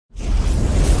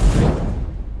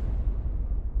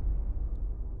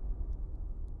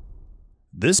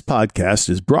This podcast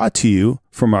is brought to you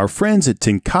from our friends at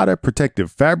TenCate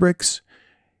Protective Fabrics,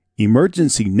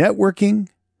 Emergency Networking,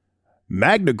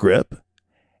 MagneGrip,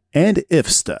 and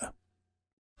IFSTA.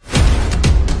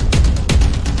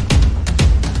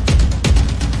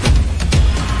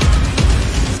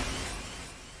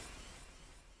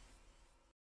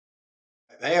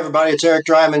 Hey everybody, it's Eric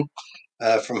Dreiman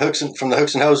from the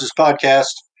Hooks and Hoses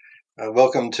podcast.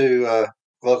 Welcome to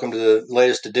the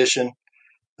latest edition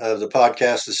of the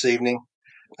podcast this evening.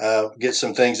 Get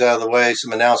some things out of the way,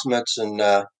 some announcements and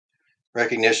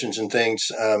recognitions and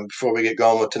things before we get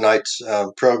going with tonight's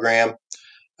program.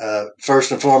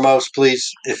 First and foremost, please,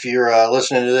 if you're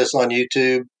listening to this on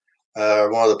YouTube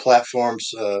or one of the platforms,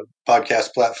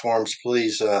 podcast platforms,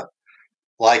 please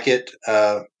like it.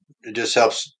 It just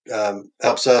helps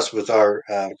us with our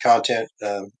content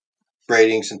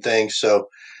ratings and things. So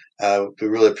we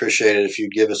really appreciate it if you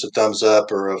give us a thumbs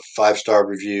up or a 5-star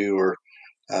review or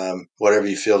whatever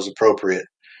you feel is appropriate.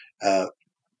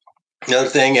 Another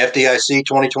thing, FDIC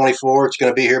 2024, it's going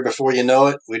to be here before you know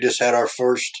it. We just had our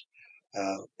first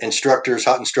hot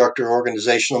instructor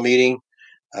organizational meeting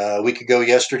a week ago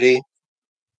yesterday.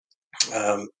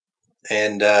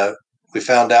 And we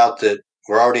found out that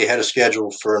we're already ahead of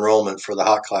schedule for enrollment for the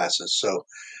hot classes. So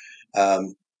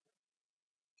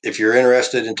if you're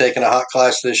interested in taking a hot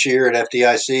class this year at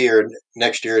FDIC or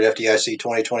next year at FDIC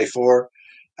 2024,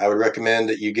 I would recommend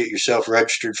that you get yourself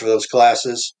registered for those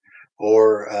classes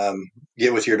or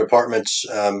get with your department's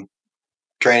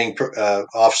training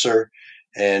officer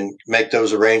and make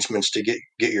those arrangements to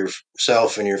get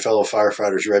yourself and your fellow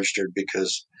firefighters registered,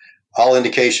 because all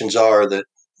indications are that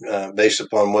based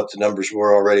upon what the numbers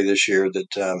were already this year,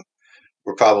 that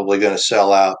we're probably going to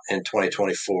sell out in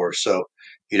 2024. So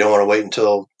you don't want to wait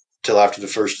until after the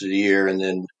first of the year and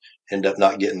then end up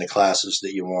not getting the classes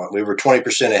that you want. We were 20%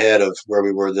 ahead of where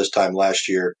we were this time last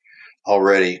year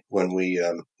already when we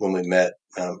met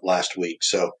last week.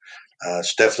 So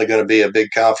it's definitely going to be a big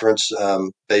conference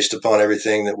based upon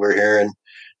everything that we're hearing.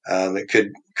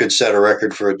 It could set a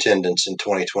record for attendance in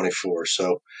 2024.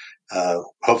 So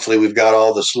hopefully we've got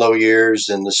all the slow years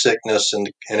and the sickness and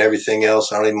everything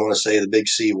else. I don't even want to say the big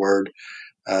C word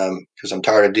because I'm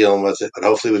tired of dealing with it. But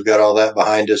hopefully we've got all that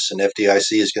behind us, and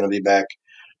FDIC is going to be back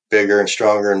bigger and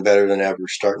stronger and better than ever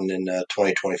starting in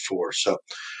 2024. So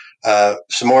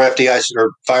some more FDIC or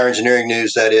fire engineering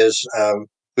news, that is.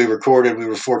 We were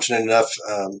fortunate enough,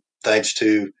 thanks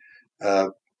to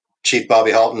Chief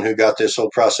Bobby Halton, who got this whole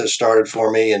process started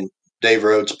for me, and Dave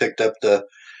Rhodes picked up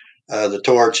the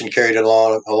torch and carried it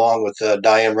along with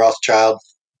Diane Rothschild.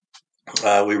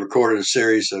 We recorded a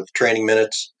series of training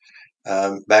minutes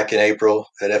back in April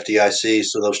at FDIC.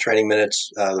 So those training minutes,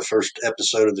 the first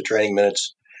episode of the training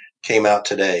minutes came out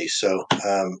today. So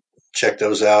check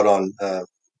those out on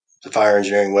the fire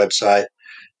engineering website.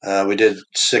 We did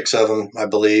 6 of them, I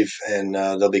believe, and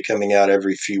they'll be coming out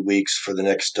every few weeks for the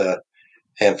next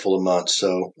handful of months.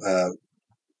 So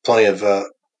plenty of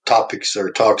topics or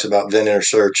talks about vent inner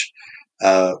search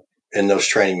in those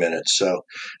training minutes. So,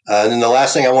 and then the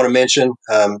last thing I want to mention,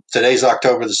 today's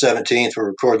October the 17th. We're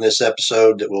recording this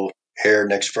episode that will air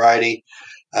next Friday.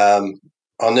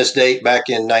 On this date, back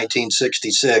in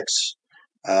 1966,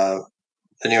 the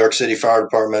New York City Fire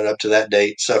Department up to that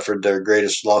date suffered their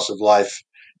greatest loss of life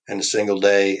in a single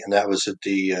day, and that was at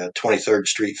the 23rd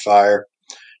Street fire.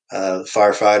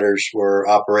 Firefighters were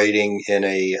operating in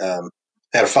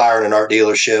had a fire in an art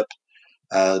dealership,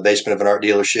 the basement of an art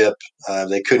dealership.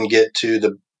 They couldn't get to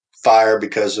the fire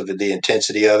because of the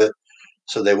intensity of it,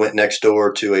 so they went next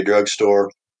door to a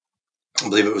drugstore. I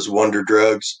believe it was Wonder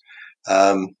Drugs,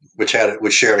 which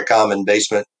shared a common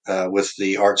basement with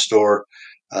the art store.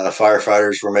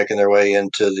 Firefighters were making their way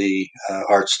into the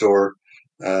art store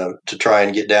to try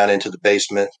and get down into the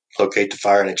basement, locate the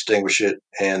fire and extinguish it,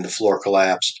 and the floor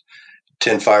collapsed.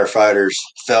 10 firefighters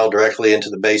fell directly into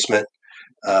the basement,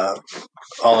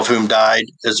 all of whom died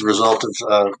as a result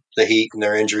of the heat and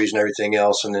their injuries and everything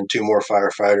else. And then 2 more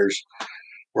firefighters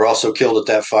were also killed at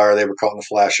that fire. They were caught in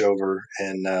a flashover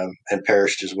and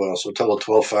perished as well. So a total of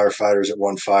 12 firefighters at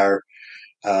one fire,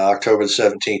 October the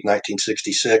 17th,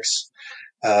 1966.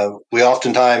 We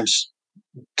oftentimes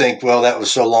think, well, that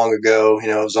was so long ago. It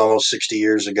was almost 60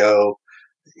 years ago.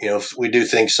 We do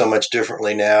things so much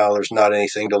differently now. There's not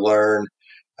anything to learn.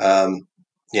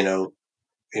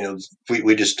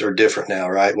 We just are different now,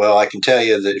 right? Well, I can tell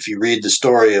you that if you read the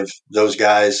story of those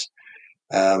guys,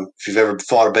 if you've ever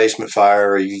fought a basement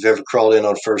fire or you've ever crawled in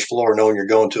on first floor knowing you're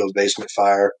going to a basement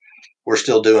fire, we're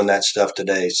still doing that stuff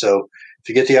today. So if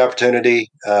you get the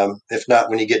opportunity, if not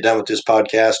when you get done with this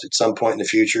podcast at some point in the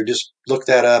future, just look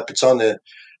that up. It's on the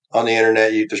on the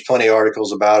internet. There's plenty of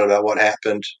articles about what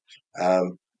happened,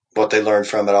 what they learned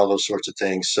from it, all those sorts of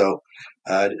things. So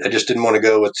I just didn't want to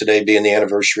go with today being the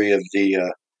anniversary of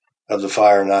the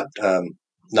fire,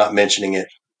 not mentioning it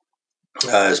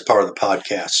as part of the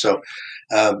podcast. So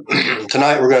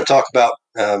tonight we're going to talk about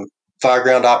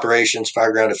Fireground operations,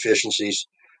 Fireground efficiencies.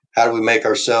 How do we make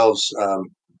ourselves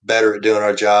better at doing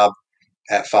our job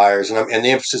at fires? And the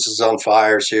emphasis is on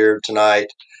fires here tonight,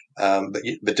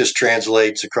 but this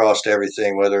translates across to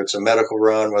everything, whether it's a medical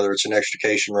run, whether it's an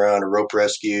extrication run, a rope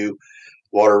rescue,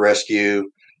 water rescue,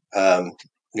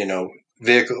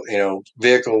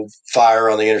 vehicle fire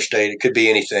on the interstate. It could be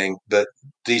anything, but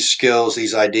these skills,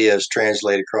 these ideas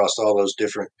translate across all those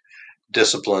different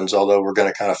disciplines, although we're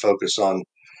going to kind of focus on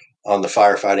the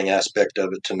firefighting aspect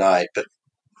of it tonight. But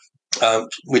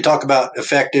we talk about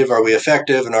effective. Are we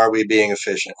effective, and are we being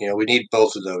efficient? We need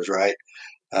both of those, right?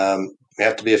 We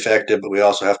have to be effective, but we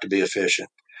also have to be efficient.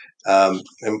 And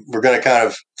we're going to kind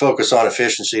of focus on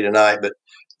efficiency tonight, but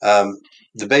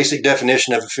the basic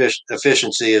definition of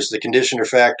efficiency is the condition or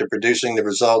fact of producing the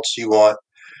results you want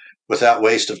without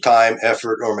waste of time,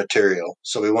 effort, or material.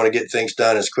 So we want to get things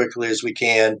done as quickly as we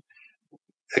can,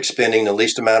 expending the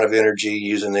least amount of energy,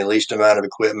 using the least amount of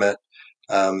equipment,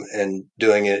 and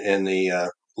doing it in the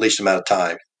least amount of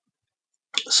time.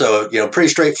 So, pretty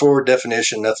straightforward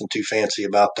definition, nothing too fancy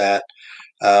about that.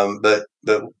 But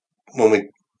when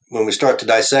we start to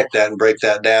dissect that and break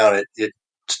that down, it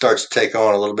starts to take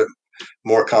on a little bit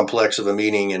more complex of a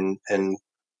meaning, and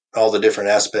all the different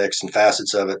aspects and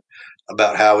facets of it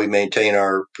about how we maintain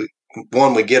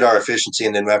we get our efficiency,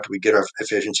 and then after we get our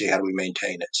efficiency, how do we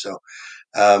maintain it? So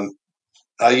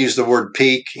I use the word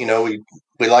peak.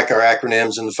 We like our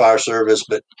acronyms in the fire service,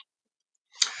 but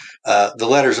the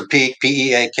letters of peak,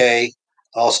 PEAK,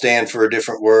 all stand for a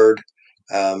different word.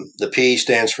 The P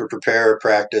stands for prepare or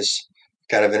practice,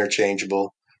 kind of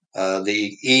interchangeable.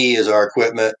 The E is our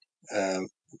equipment.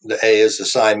 The A is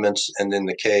assignments, and then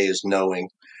the K is knowing.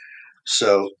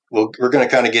 So we're going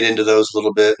to kind of get into those a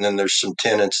little bit, and then there's some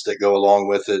tenets that go along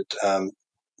with it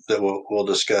that we'll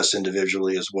discuss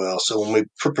individually as well. So when we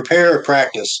prepare or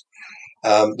practice,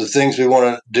 the things we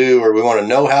want to do, or we want to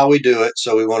know how we do it.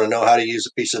 So we want to know how to use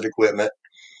a piece of equipment,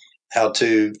 how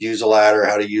to use a ladder,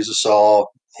 how to use a saw,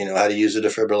 how to use a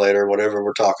defibrillator, whatever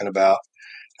we're talking about.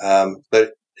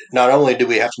 But not only do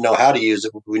we have to know how to use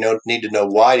it, we need to know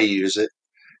why to use it.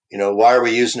 Why are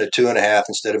we using a 2.5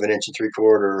 instead of an 1 3/4,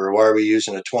 or why are we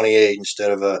using a 28 instead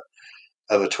of a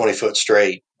 20-foot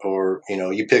straight? Or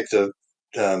you pick the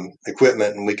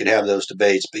equipment, and we could have those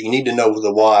debates, but you need to know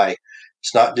the why.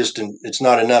 It's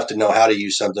not enough to know how to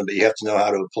use something, but you have to know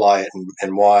how to apply it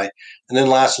and why. And then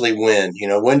lastly, when.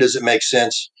 When does it make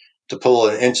sense to pull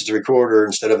an 1 3/4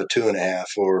 instead of a 2.5?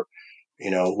 Or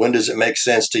when does it make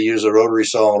sense to use a rotary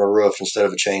saw on a roof instead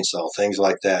of a chainsaw? Things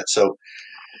like that. So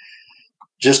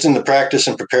just in the practice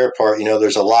and prepare part,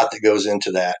 there's a lot that goes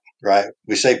into that, right?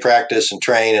 We say practice and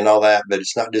train and all that, but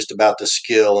it's not just about the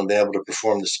skill and being able to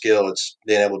perform the skill. It's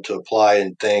being able to apply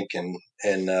and think and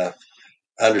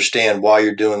understand why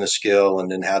you're doing the skill,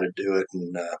 and then how to do it,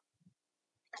 and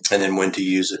then when to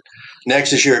use it.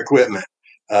 Next is your equipment.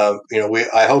 I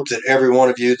hope that every one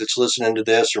of you that's listening to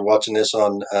this or watching this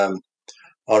on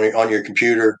your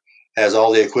computer has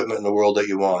all the equipment in the world that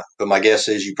you want. But my guess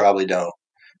is you probably don't.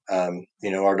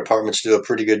 Our departments do a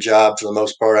pretty good job for the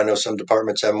most part. I know some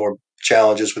departments have more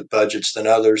challenges with budgets than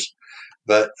others,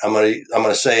 but I'm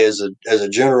gonna say as a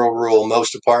general rule,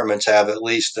 most departments have at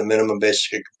least the minimum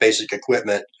basic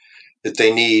equipment that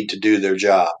they need to do their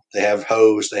job. They have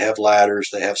hose, they have ladders,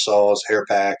 they have saws, air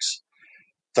packs,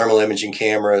 thermal imaging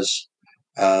cameras,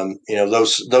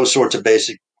 those sorts of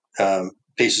basic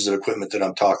pieces of equipment that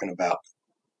I'm talking about.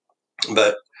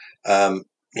 But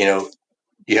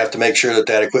you have to make sure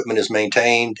that equipment is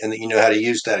maintained and that you know how to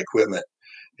use that equipment.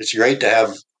 It's great to have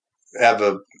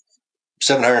a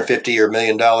 $750,000 or $1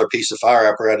 million piece of fire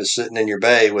apparatus sitting in your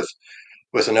bay with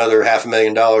another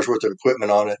 $500,000 worth of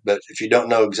equipment on it. But if you don't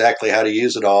know exactly how to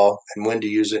use it all, and when to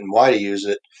use it, and why to use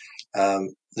it,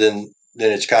 then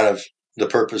it's kind of the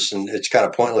purpose, and it's kind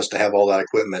of pointless to have all that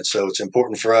equipment. So it's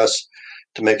important for us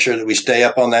to make sure that we stay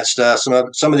up on that stuff.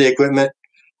 Some of the equipment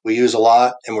we use a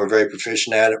lot, and we're very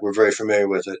proficient at it. We're very familiar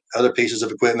with it. Other pieces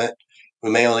of equipment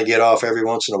we may only get off every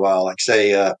once in a while. Like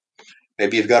say,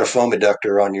 maybe you've got a foam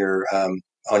ejector on your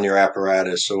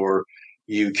apparatus, or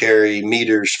you carry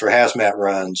meters for hazmat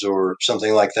runs, or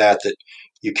something like that. That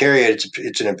you carry it.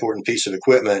 It's an important piece of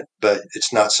equipment, but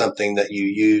it's not something that you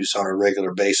use on a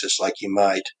regular basis like you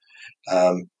might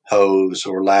hose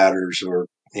or ladders or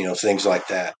things like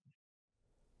that.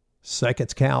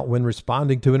 Seconds count when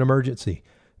responding to an emergency.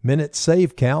 Minutes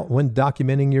saved count when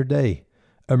documenting your day.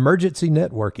 Emergency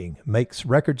networking makes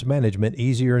records management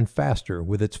easier and faster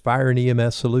with its fire and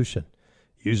EMS solution.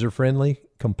 User-friendly,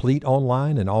 complete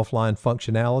online and offline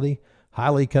functionality,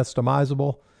 highly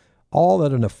customizable, all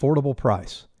at an affordable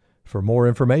price. For more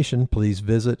information, please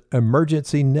visit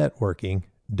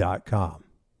emergencynetworking.com.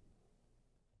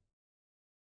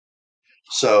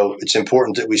 So it's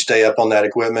important that we stay up on that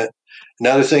equipment.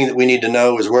 Another thing that we need to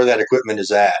know is where that equipment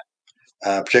is at.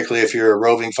 Particularly if you're a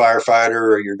roving firefighter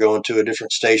or you're going to a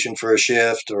different station for a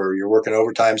shift or you're working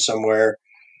overtime somewhere,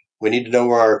 we need to know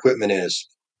where our equipment is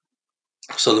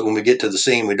so that when we get to the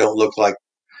scene, we don't look like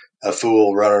a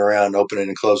fool running around opening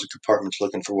and closing compartments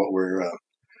looking for what we're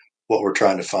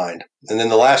trying to find. And then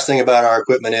the last thing about our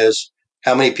equipment is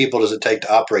how many people does it take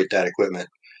to operate that equipment?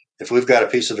 If we've got a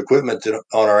piece of equipment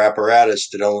on our apparatus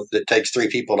that takes 3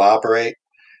 people to operate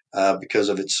because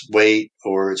of its weight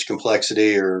or its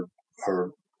complexity or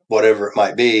whatever it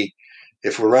might be,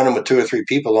 if we're running with 2 or 3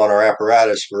 people on our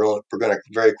apparatus, we're going to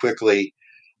very quickly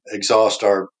exhaust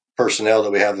our personnel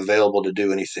that we have available to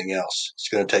do anything else. It's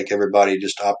going to take everybody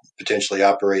just to potentially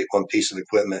operate one piece of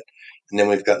equipment, and then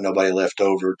we've got nobody left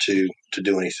over to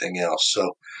do anything else.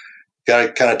 So got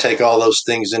to kind of take all those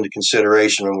things into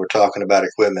consideration when we're talking about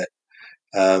equipment.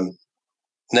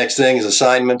 Next thing is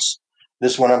assignments.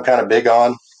 This one I'm kind of big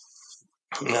on.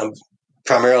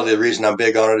 Primarily the reason I'm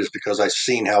big on it is because I've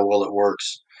seen how well it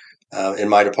works in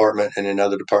my department and in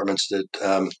other departments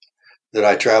that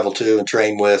I travel to and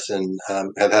train with and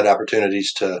have had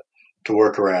opportunities to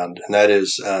work around. And that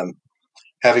is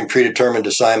having predetermined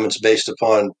assignments based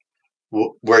upon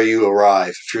where you arrive.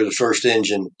 If you're the first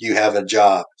engine, you have a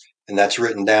job, and that's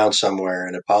written down somewhere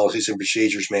in a policies and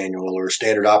procedures manual or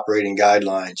standard operating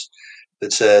guidelines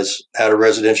that says at a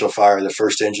residential fire, the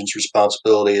first engine's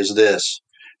responsibility is this.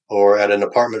 Or at an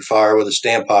apartment fire with a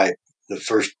standpipe, the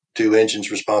first 2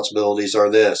 engines' responsibilities are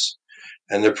this.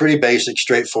 And they're pretty basic,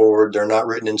 straightforward. They're not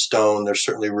written in stone. There's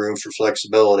certainly room for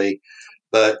flexibility.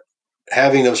 But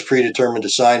having those predetermined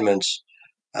assignments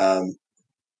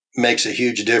makes a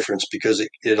huge difference because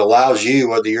it allows you,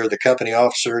 whether you're the company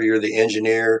officer, you're the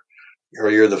engineer,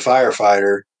 or you're the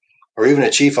firefighter, or even a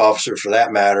chief officer for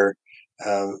that matter,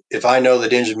 if I know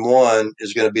that engine 1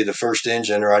 is going to be the first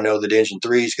engine, or I know that engine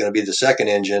 3 is going to be the second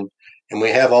engine, and we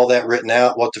have all that written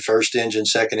out, what the first engine,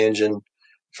 second engine,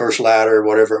 first ladder,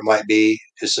 whatever it might be,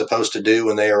 is supposed to do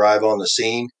when they arrive on the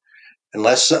scene,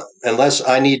 unless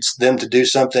I need them to do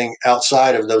something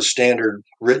outside of those standard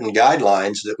written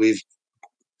guidelines that we've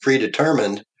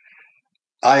predetermined,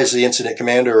 I, as the incident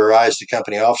commander, or I, as the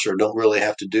company officer, don't really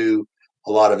have to do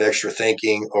a lot of extra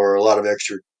thinking or a lot of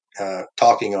extra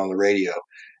talking on the radio.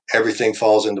 Everything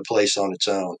falls into place on its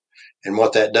own. And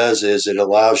what that does is it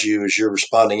allows you, as you're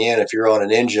responding in, if you're on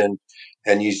an engine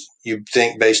and you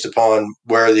think based upon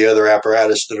where the other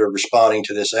apparatus that are responding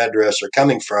to this address are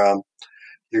coming from,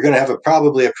 you're going to have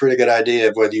probably a pretty good idea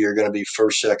of whether you're going to be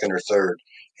first, second, or third.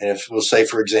 And if we'll say,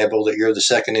 for example, that you're the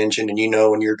second engine and you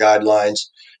know in your guidelines,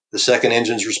 the second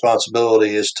engine's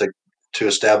responsibility is to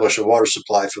establish a water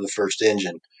supply for the first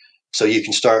engine. So you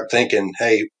can start thinking,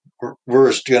 hey,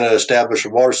 we're going to establish a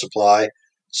water supply.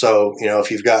 So,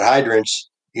 if you've got hydrants,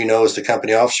 as the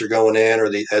company officer going in or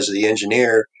as the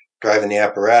engineer driving the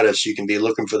apparatus, you can be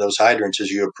looking for those hydrants as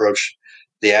you approach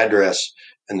the address.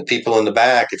 And the people in the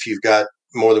back, if you've got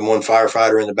more than one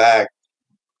firefighter in the back,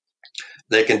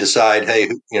 they can decide, hey,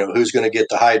 who's going to get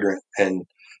the hydrant and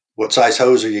what size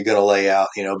hose are you going to lay out,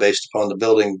 based upon the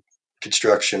building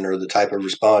construction or the type of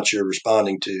response you're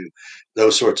responding to,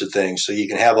 those sorts of things. So you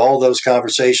can have all those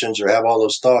conversations or have all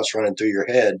those thoughts running through your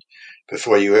head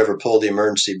before you ever pull the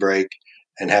emergency brake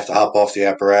and have to hop off the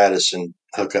apparatus and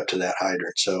hook up to that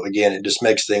hydrant. So again, it just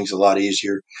makes things a lot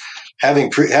easier.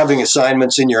 Having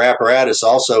assignments in your apparatus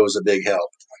also is a big help.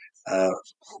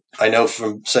 I know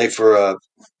from, say, for a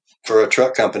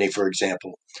truck company, for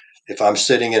example, if I'm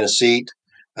sitting in a seat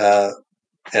and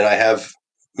I've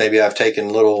taken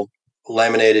little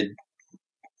laminated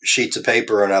sheets of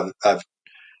paper and I've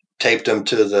taped them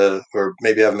or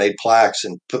maybe I've made plaques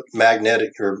and put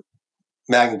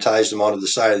magnetized them onto the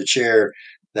side of the chair,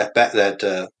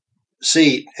 that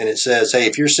seat, and it says, hey,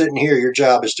 if you're sitting here, your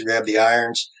job is to grab the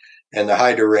irons and the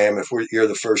hydro ram if you're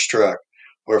the first truck.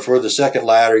 Or if we're the second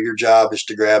ladder, your job is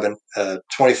to grab a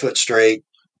 20-foot straight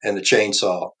and the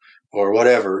chainsaw or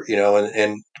whatever,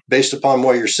 and based upon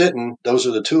where you're sitting, those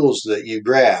are the tools that you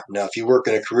grab. Now, if you work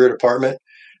in a career department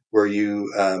where you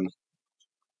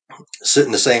sit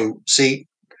in the same seat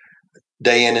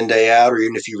day in and day out, or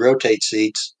even if you rotate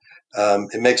seats,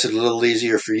 it makes it a little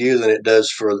easier for you than it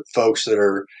does for folks that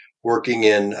are working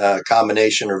in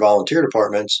combination or volunteer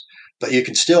departments but you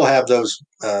can still have those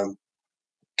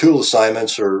tool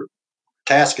assignments or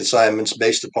task assignments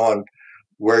based upon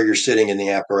where you're sitting in the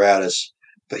apparatus.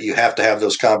 But you have to have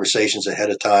those conversations ahead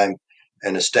of time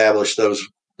and establish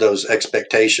those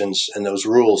expectations and those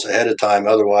rules ahead of time.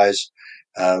 Otherwise,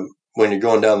 when you're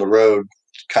going down the road,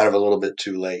 it's kind of a little bit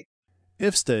too late.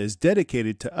 IFSTA is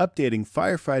dedicated to updating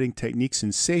firefighting techniques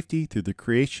and safety through the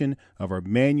creation of our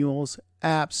manuals,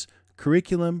 apps,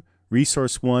 curriculum,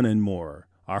 Resource One, and more.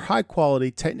 Our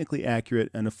high-quality, technically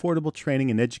accurate, and affordable training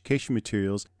and education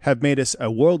materials have made us a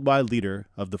worldwide leader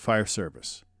of the fire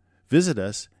service. Visit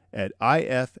us at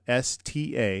ifsta.org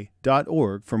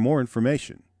for more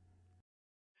information.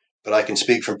 But I can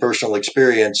speak from personal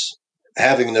experience.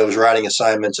 Having those writing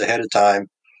assignments ahead of time,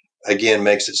 again,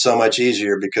 makes it so much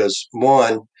easier because,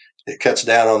 one, it cuts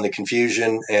down on the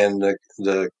confusion and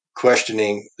the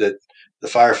questioning that the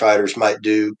firefighters might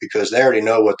do because they already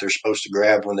know what they're supposed to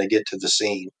grab when they get to the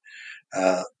scene,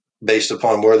 based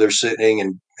upon where they're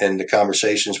sitting and the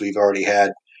conversations we've already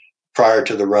had prior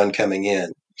to the run coming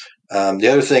in. The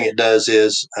other thing it does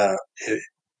is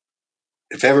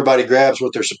if everybody grabs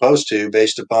what they're supposed to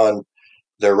based upon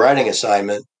their writing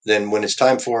assignment, then when it's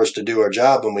time for us to do our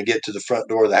job, when we get to the front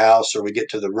door of the house or we get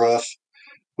to the roof,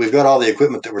 we've got all the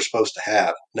equipment that we're supposed to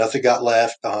have. Nothing got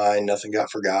left behind. Nothing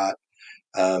got forgot.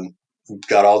 You've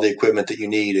got all the equipment that you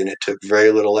need, and it took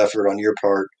very little effort on your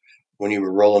part when you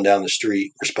were rolling down the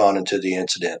street responding to the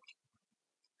incident.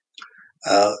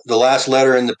 The last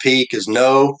letter in the peak is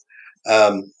no.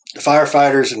 The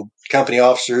firefighters and company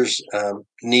officers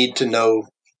need to know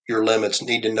your limits,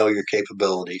 need to know your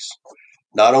capabilities,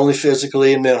 not only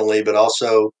physically and mentally, but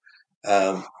also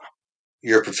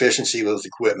your proficiency with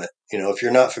equipment. If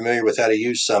you're not familiar with how to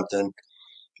use something,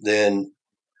 then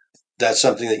that's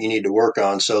something that you need to work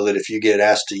on so that if you get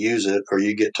asked to use it or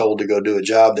you get told to go do a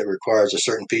job that requires a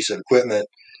certain piece of equipment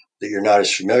that you're not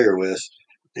as familiar with,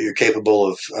 that you're capable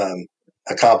of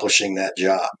accomplishing that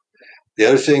job. The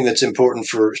other thing that's important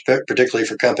particularly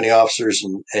for company officers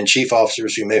and chief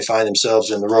officers who may find themselves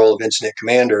in the role of incident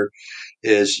commander,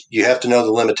 is you have to know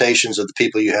the limitations of the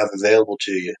people you have available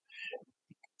to you.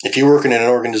 If you're working in an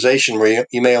organization where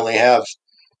you may only have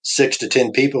 6 to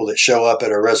 10 people that show up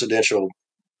at a residential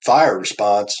fire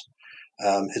response,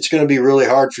 it's going to be really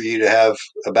hard for you to have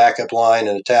a backup line,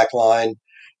 an attack line,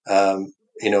 a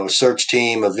search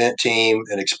team, a vent team,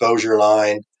 an exposure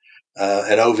line,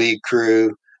 an OV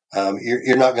crew.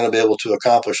 You're not going to be able to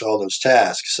accomplish all those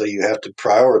tasks. So you have to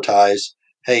prioritize,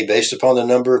 hey, based upon the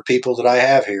number of people that I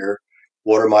have here,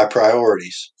 what are my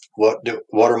priorities? What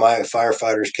are my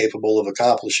firefighters capable of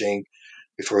accomplishing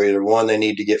before either one, they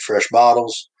need to get fresh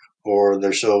bottles, or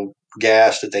they're so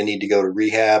gassed that they need to go to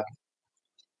rehab?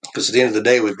 Because at the end of the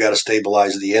day, we've got to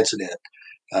stabilize the incident,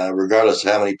 regardless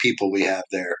of how many people we have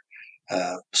there.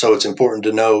 So it's important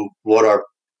to know what our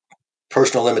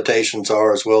personal limitations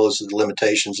are, as well as the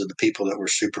limitations of the people that we're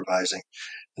supervising.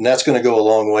 And that's going to go a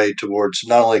long way towards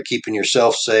not only keeping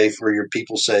yourself safe or your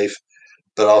people safe,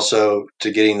 but also to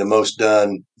getting the most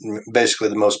done, basically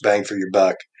the most bang for your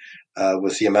buck,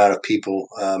 with the amount of people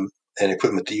and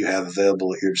equipment that you have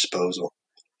available at your disposal.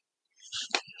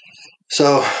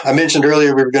 So I mentioned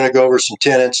earlier we were going to go over some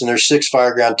tenets, and there's 6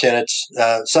 Fireground tenets.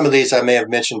 Some of these I may have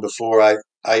mentioned before.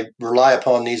 I rely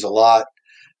upon these a lot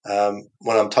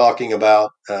when I'm talking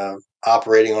about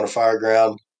operating on a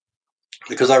Fireground,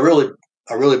 because I really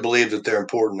believe that they're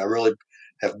important. I really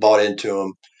have bought into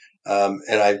them.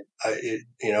 And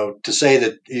to say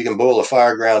that you can boil a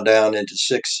Fireground down into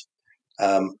 6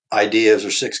 ideas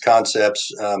or 6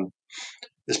 concepts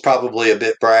is probably a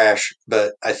bit brash,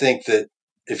 but I think that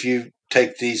if you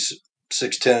take these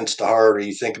 6 tenets to heart, or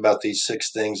you think about these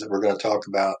 6 things that we're going to talk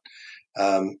about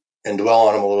and dwell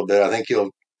on them a little bit, I think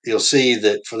you'll see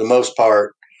that for the most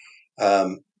part,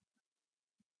 the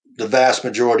vast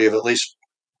majority of at least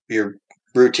your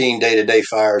routine day-to-day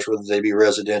fires, whether they be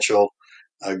residential,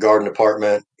 a garden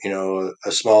apartment,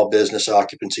 a small business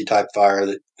occupancy type fire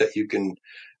that you can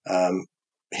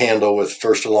handle with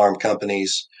first alarm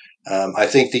companies, I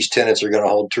think these tenets are going to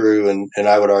hold true, and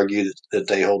I would argue that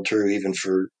they hold true even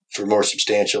for more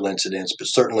substantial incidents, but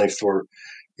certainly for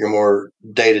your more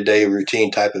day-to-day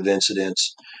routine type of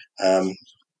incidents.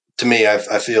 To me, I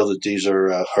feel that these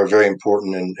are very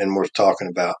important and worth talking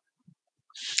about.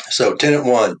 So tenet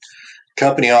 1,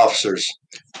 company officers.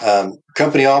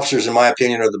 Company officers, in my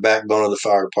opinion, are the backbone of the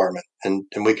fire department. And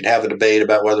we can have a debate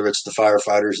about whether it's the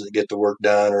firefighters that get the work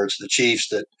done or it's the chiefs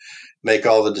that make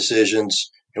all the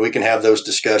decisions. And we can have those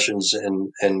discussions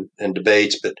and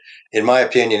debates. But in my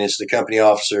opinion, it's the company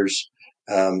officers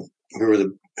who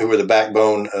are the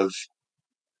backbone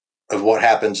what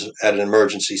happens at an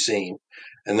emergency scene.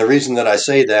 And the reason that I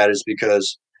say that is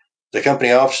because the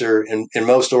company officer in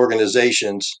most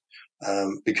organizations,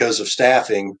 because of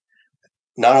staffing,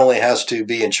 not only has to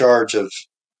be in charge of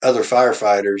other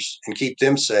firefighters and keep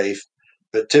them safe,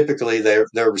 but typically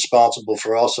they're responsible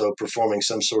for also performing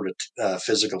some sort of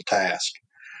physical task.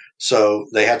 So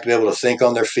they have to be able to think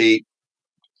on their feet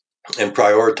and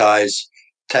prioritize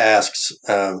tasks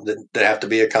that have to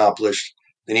be accomplished.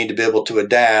 They need to be able to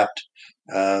adapt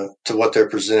to what they're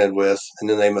presented with, and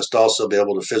then they must also be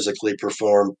able to physically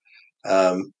perform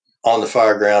on the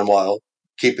fireground while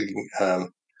keeping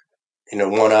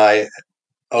one eye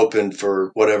open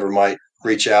for whatever might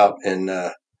reach out and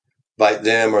bite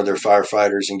them or their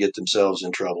firefighters and get themselves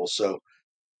in trouble. So,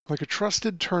 like a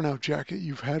trusted turnout jacket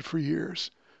you've had for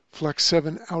years, Flex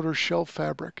 7 outer shell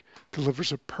fabric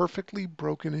delivers a perfectly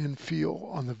broken-in feel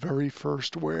on the very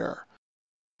first wear.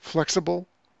 Flexible,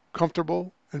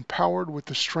 comfortable, and powered with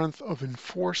the strength of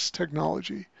enforced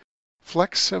technology,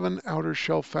 Flex 7 outer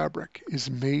shell fabric is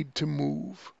made to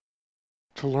move.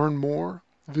 To learn more,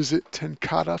 visit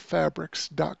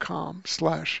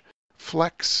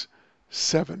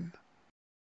tencatafabrics.com/flex7.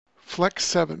 Flex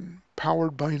 7,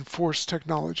 powered by enforced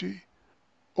technology,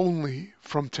 only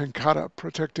from TenCate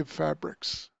Protective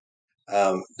Fabrics.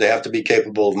 They have to be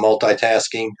capable of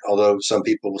multitasking, although some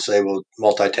people will say, well,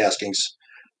 multitasking's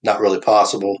not really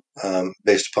possible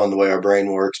based upon the way our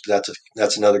brain works. But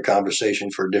that's another conversation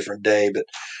for a different day. But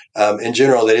in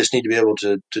general, they just need to be able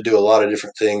to do a lot of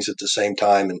different things at the same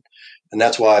time. And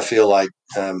that's why I feel like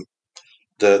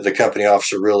the company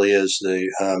officer really is the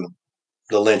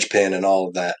linchpin and all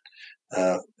of that.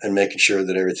 And making sure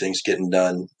that everything's getting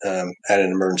done at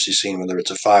an emergency scene, whether it's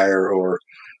a fire or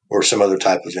some other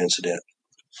type of incident.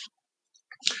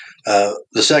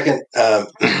 The second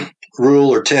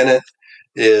rule or tenet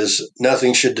is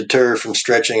nothing should deter from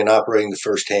stretching and operating the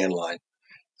first hand line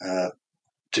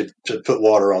to put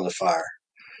water on the fire.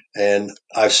 And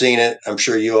I've seen it. I'm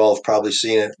sure you all have probably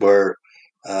seen it, where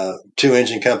two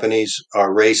engine companies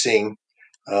are racing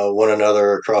one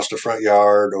another across the front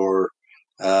yard or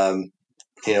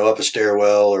up a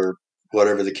stairwell or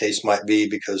whatever the case might be,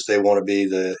 because they want to be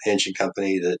the engine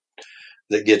company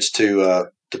that gets to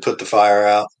put the fire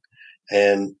out.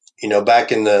 And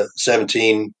back in the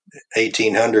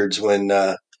 1800s, when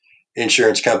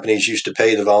insurance companies used to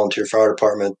pay the volunteer fire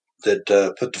department that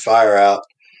put the fire out,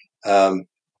 I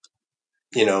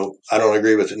don't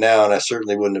agree with it now, and I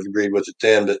certainly wouldn't have agreed with it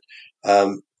then.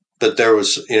 But there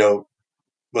was,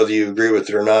 whether you agree with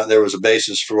it or not, there was a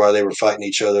basis for why they were fighting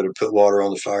each other to put water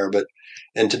on the fire. But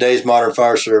in today's modern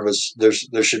fire service,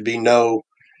 there should be no,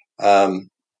 there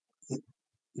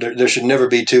should never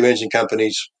be two engine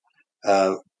companies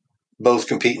both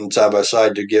competing side by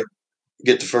side to get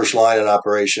the first line in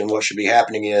operation. What should be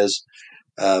happening is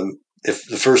if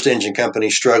the first engine company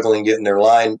is struggling getting their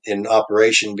line in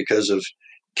operation because of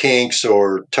kinks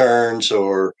or turns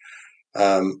or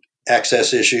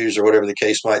access issues or whatever the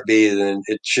case might be, then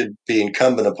it should be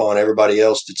incumbent upon everybody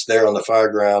else that's there on the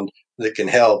fireground that can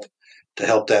help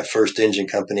that first engine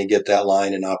company get that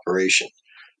line in operation.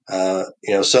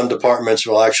 Some departments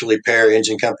will actually pair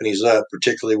engine companies up,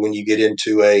 particularly when you get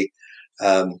into a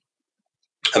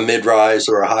mid-rise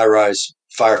or a high-rise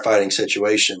firefighting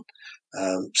situation,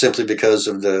 simply because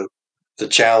of the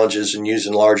challenges in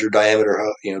using larger diameter,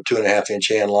 2.5-inch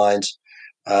hand lines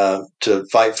to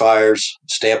fight fires,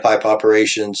 standpipe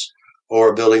operations, or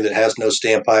a building that has no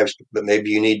standpipes, but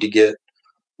maybe you need to get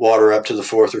water up to the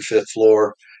 4th or 5th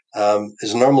floor,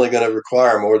 is normally going to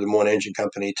require more than one engine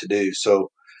company to do.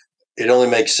 So it only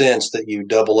makes sense that you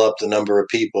double up the number of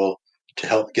people to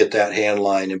help get that hand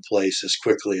line in place as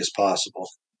quickly as possible.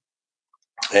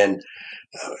 And,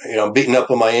 I'm beating up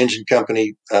on my engine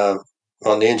company, on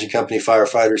the engine company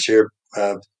firefighters here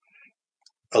a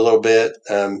little bit,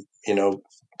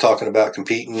 talking about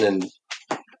competing and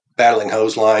battling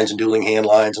hose lines and dueling hand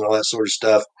lines and all that sort of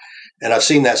stuff. And I've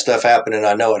seen that stuff happen, and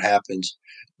I know it happens.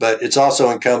 But it's also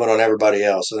incumbent on everybody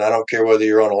else. And I don't care whether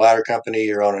you're on a ladder company,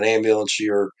 you're on an ambulance,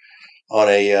 you're on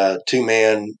a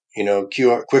two-man,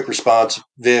 quick response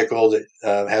vehicle that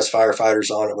has firefighters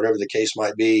on it, whatever the case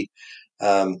might be.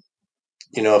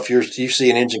 If you see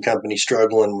an engine company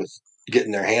struggling with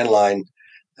getting their hand line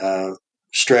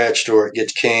stretched, or it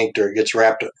gets kinked, or it gets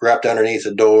wrapped underneath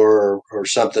a door or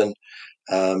something,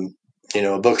 a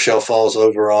bookshelf falls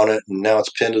over on it and now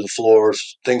it's pinned to the floor,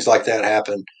 things like that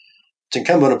happen. It's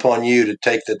incumbent upon you to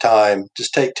take the time,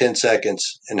 just take 10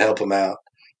 seconds and help them out.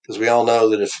 Because we all know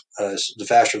that if the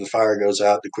faster the fire goes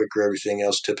out, the quicker everything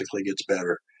else typically gets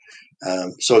better.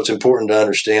 So it's important to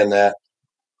understand that,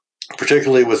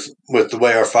 particularly with the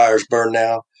way our fires burn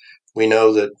now. we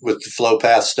know that with the flow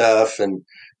path stuff and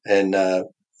the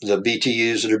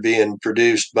BTUs that are being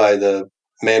produced by the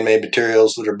man-made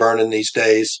materials that are burning these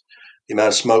days, the amount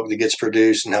of smoke that gets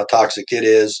produced and how toxic it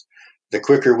is, the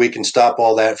quicker we can stop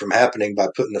all that from happening by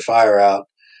putting the fire out,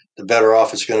 the better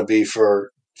off it's going to be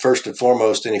for, first and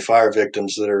foremost, any fire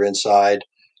victims that are inside.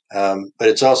 But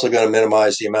it's also going to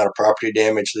minimize the amount of property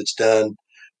damage that's done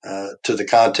to the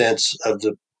contents of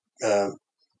the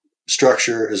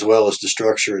structure as well as the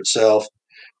structure itself.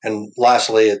 And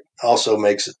lastly, it also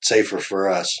makes it safer for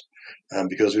us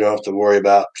because we don't have to worry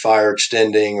about fire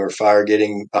extending or fire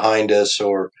getting behind us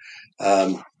or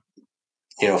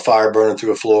fire burning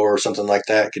through a floor or something like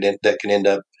that that can end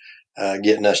up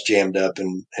getting us jammed up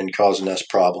and causing us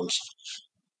problems.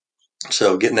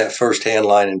 So getting that first hand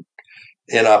line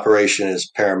in operation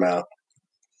is paramount.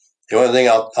 The only thing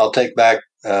I'll take back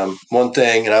one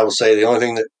thing, and I will say the only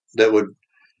thing that would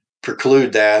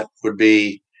preclude that would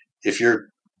be if you're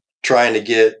trying to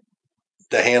get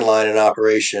the hand line in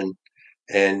operation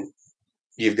and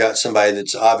you've got somebody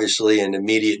that's obviously in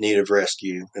immediate need of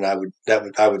rescue, and I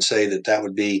would say that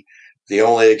would be the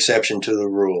only exception to the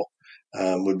rule.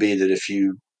 Would be that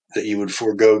you would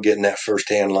forego getting that first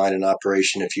hand line in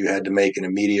operation if you had to make an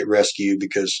immediate rescue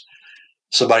because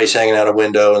somebody's hanging out a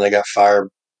window and they got fire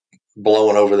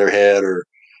blowing over their head or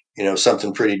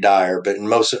something pretty dire. But in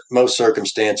most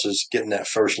circumstances, getting that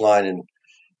first line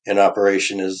in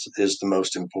operation is the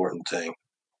most important thing.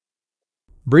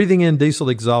 Breathing in diesel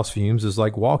exhaust fumes is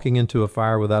like walking into a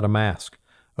fire without a mask.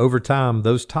 Over time,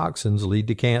 those toxins lead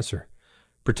to cancer.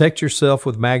 Protect yourself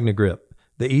with MagneGrip,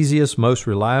 the easiest, most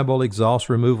reliable exhaust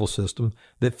removal system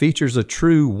that features a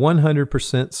true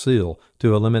 100% seal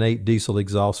to eliminate diesel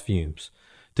exhaust fumes.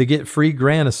 To get free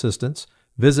grant assistance,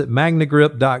 visit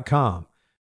MagneGrip.com.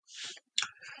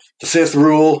 The fifth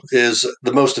rule is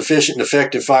the most efficient and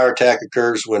effective fire attack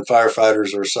occurs when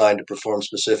firefighters are assigned to perform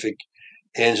specific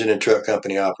engine and truck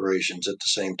company operations at the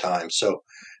same time. So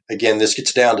again, this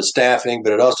gets down to staffing,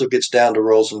 but it also gets down to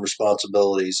roles and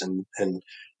responsibilities and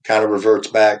kind of reverts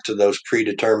back to those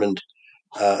predetermined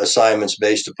assignments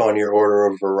based upon your order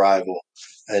of arrival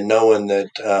and knowing that,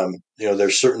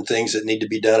 there's certain things that need to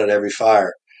be done at every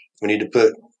fire. We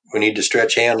need to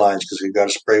stretch hand lines because we've got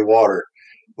to spray water.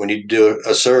 We need to do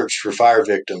a search for fire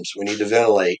victims. We need to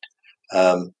ventilate.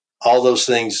 All those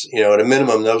things, at a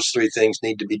minimum, those three things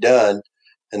need to be done.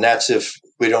 And that's if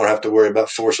we don't have to worry about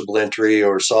forcible entry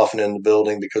or softening the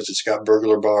building because it's got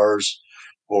burglar bars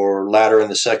or ladder in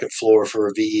the second floor for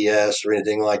a VES or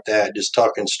anything like that. Just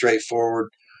talking straightforward,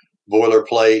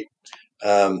 boilerplate,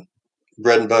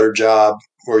 bread and butter job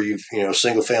where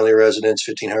single family residence,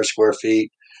 1,500 square feet,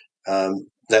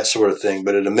 that sort of thing.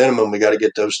 But at a minimum, we got to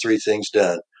get those three things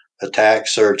done: attack,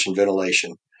 search, and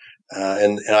ventilation.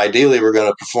 And ideally, we're going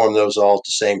to perform those all at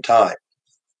the same time.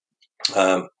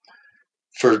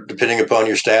 Depending upon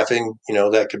your staffing,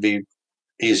 that could be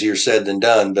easier said than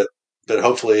done. But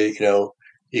hopefully,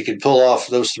 you could pull off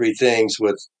those three things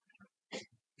with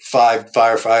 5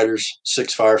 firefighters,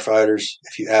 6 firefighters,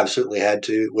 if you absolutely had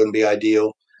to. It wouldn't be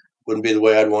ideal. Wouldn't be the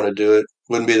way I'd want to do it.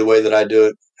 Wouldn't be the way that I do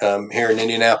it. Here in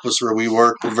Indianapolis where we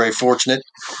work, we're very fortunate.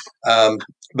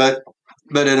 But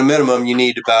at a minimum, you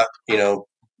need about,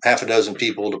 half a dozen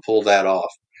people to pull that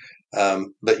off.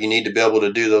 But you need to be able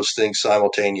to do those things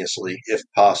simultaneously, if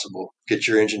possible. Get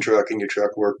your engine truck and your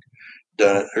truck work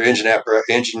done, or engine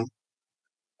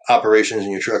operations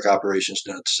and your truck operations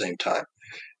done at the same time.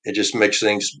 It just makes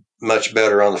things much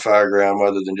better on the Fireground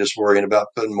rather than just worrying about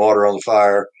putting water on the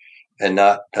fire and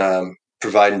not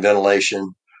providing ventilation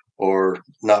or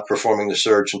not performing the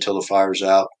search until the fire's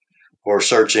out, or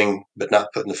searching but not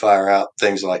putting the fire out,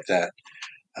 things like that.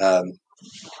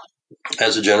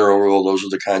 As a general rule, those are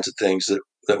the kinds of things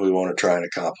that we want to try and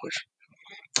accomplish.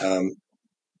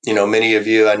 Many of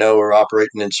you I know are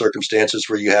operating in circumstances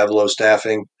where you have low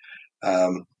staffing.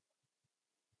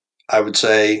 I would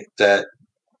say that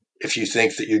if you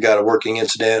think that you've got a working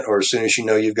incident, or as soon as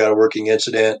you've got a working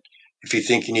incident, if you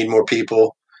think you need more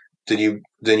people, then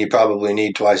you probably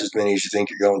need twice as many as you think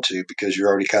you're going to, because you're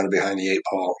already kind of behind the 8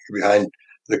 ball. You're behind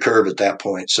the curve at that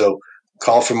point. So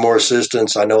call for more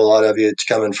assistance. I know a lot of you, it's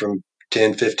coming from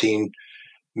 10, 15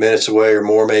 minutes away or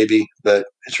more maybe, but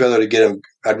I'd rather get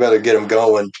them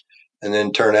going and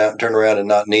then turn around and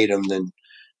not need them than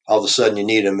all of a sudden you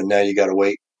need them and now you got to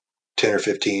wait 10 or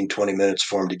 15, 20 minutes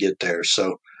for them to get there.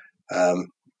 So,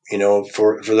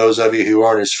 for those of you who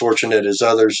aren't as fortunate as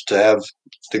others to have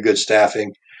the good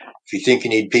staffing, if you think you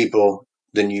need people,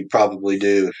 then you probably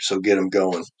do. So get them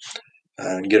going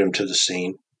and get them to the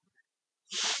scene.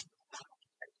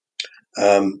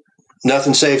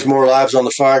 Nothing saves more lives on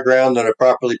the Fireground than a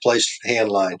properly placed hand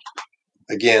line.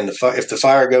 Again, if the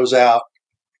fire goes out,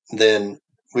 then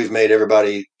we've made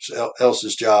everybody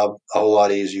else's job a whole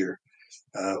lot easier.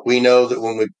 We know that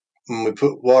when we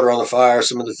put water on the fire,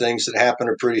 some of the things that happen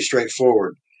are pretty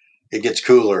straightforward. It gets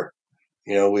cooler.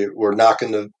 We're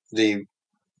knocking the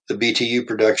BTU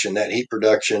production, that heat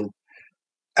production,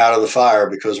 out of the fire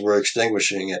because we're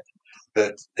extinguishing it.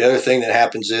 But the other thing that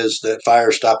happens is that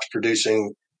fire stops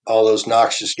producing all those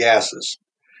noxious gases.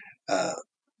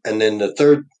 And then the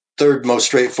third most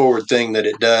straightforward thing that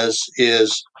it does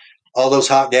is all those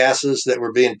hot gases that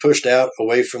were being pushed out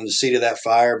away from the seat of that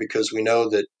fire, because we know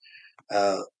that,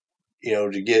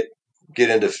 to get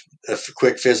into a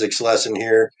quick physics lesson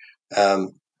here,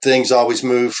 things always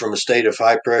move from a state of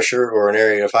high pressure or an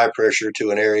area of high pressure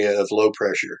to an area of low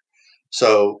pressure.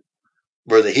 So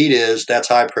where the heat is, that's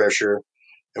high pressure,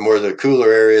 and where the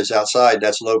cooler area is outside,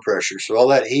 that's low pressure. So all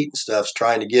that heat and stuff's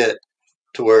trying to get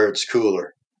to where it's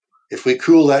cooler. If we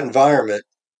cool that environment,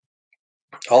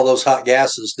 all those hot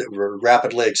gases that were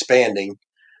rapidly expanding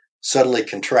suddenly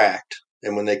contract.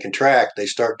 And when they contract, they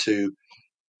start to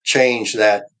change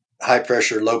that high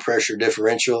pressure, low pressure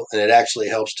differential, and it actually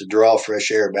helps to draw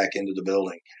fresh air back into the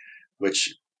building,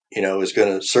 which, is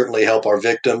going to certainly help our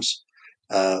victims,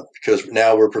 because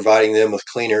now we're providing them with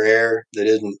cleaner air that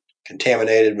isn't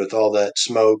contaminated with all that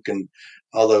smoke and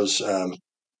all those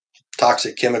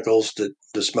toxic chemicals that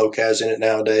the smoke has in it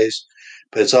nowadays.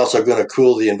 But it's also going to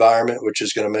cool the environment, which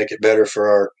is going to make it better for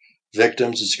our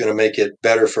victims. It's going to make it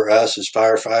better for us as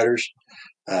firefighters.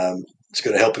 It's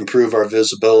going to help improve our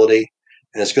visibility,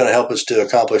 and it's going to help us to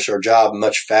accomplish our job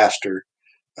much faster,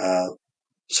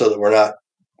 so that we're not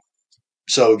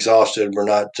so exhausted. We're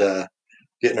not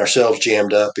getting ourselves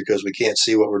jammed up because we can't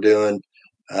see what we're doing,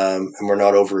 and we're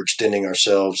not overextending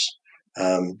ourselves,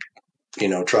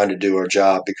 trying to do our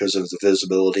job because of the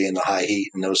visibility and the high heat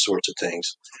and those sorts of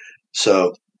things.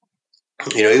 So,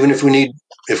 even if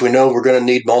we know we're going to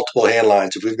need multiple hand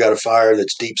lines, if we've got a fire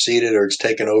that's deep seated or it's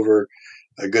taken over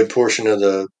a good portion of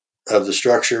the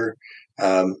structure,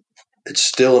 it's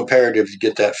still imperative to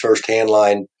get that first hand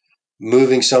line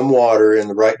moving some water in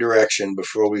the right direction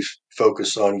before we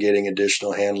focus on getting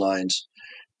additional hand lines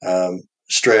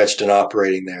stretched and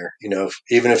operating there.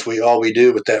 Even if all we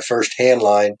do with that first hand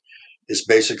line is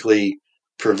basically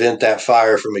prevent that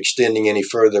fire from extending any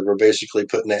further, we're basically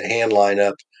putting that hand line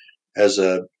up as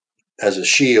a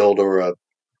shield or a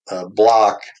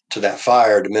block to that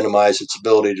fire to minimize its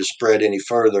ability to spread any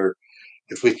further.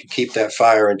 If we can keep that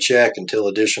fire in check until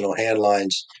additional hand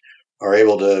lines are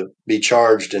able to be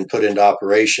charged and put into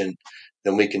operation,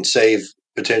 then we can save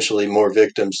potentially more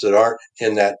victims that aren't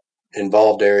in that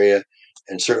involved area.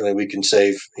 And certainly we can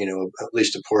save, at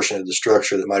least a portion of the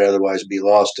structure that might otherwise be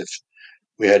lost if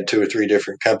we had 2 or 3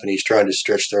 different companies trying to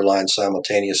stretch their lines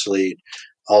simultaneously,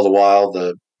 all the while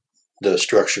the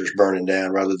structure's burning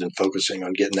down, rather than focusing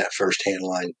on getting that first hand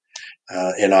line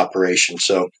in operation.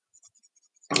 So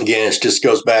again, it just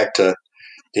goes back to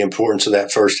the importance of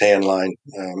that first hand line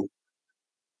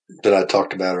that I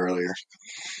talked about earlier.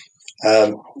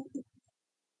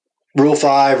 Rule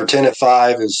 5 or tenet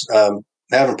 5 is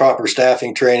having proper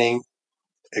staffing, training,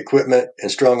 equipment, and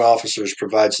strong officers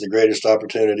provides the greatest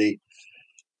opportunity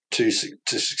to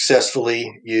successfully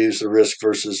use the risk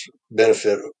versus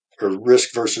benefit or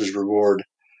risk versus reward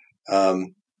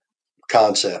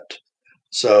concept.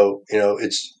 So,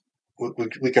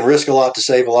 we can risk a lot to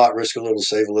save a lot, risk a little to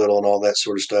save a little, and all that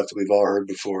sort of stuff that we've all heard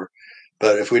before.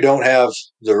 But if we don't have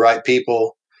the right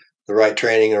people, the right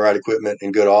training, the right equipment,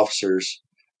 and good officers,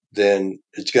 then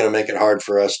it's going to make it hard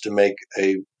for us to make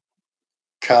a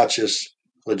conscious,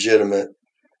 legitimate,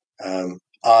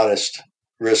 honest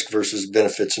risk versus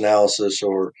benefits analysis,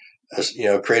 or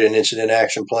create an incident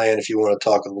action plan. If you want to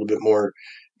talk a little bit more,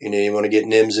 you want to get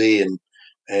NIMSY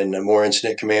and more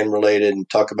incident command related, and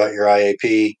talk about your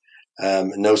IAP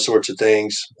and those sorts of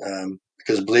things.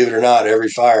 Because believe it or not, every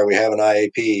fire we have an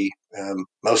IAP.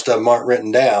 Most of them aren't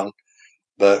written down,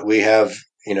 but we have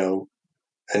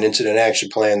an incident action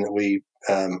plan that we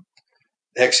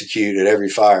execute at every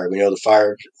fire. We know the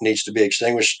fire needs to be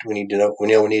extinguished. We know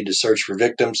we need to search for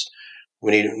victims.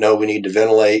 We need to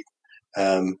ventilate.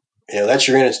 That's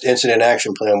your incident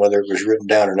action plan, whether it was written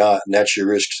down or not, and that's your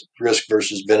risk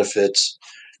versus benefits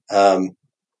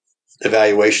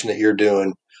evaluation that you're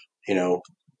doing.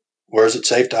 Where is it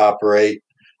safe to operate?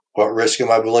 What risk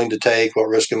am I willing to take? What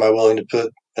risk am I willing to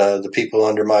put the people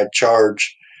under my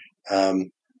charge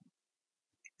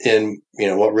in?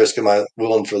 What risk am I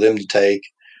willing for them to take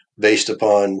based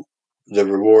upon the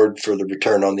reward for the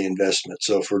return on the investment?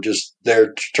 So if we're just there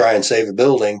to try and save a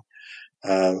building,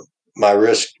 my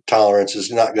risk tolerance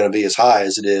is not going to be as high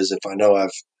as it is if I know I've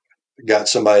got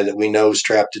somebody that we know is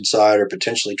trapped inside or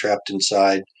potentially trapped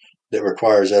inside that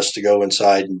requires us to go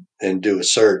inside and do a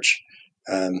search.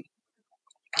 But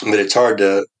it's hard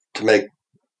to make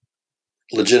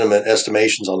legitimate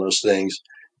estimations on those things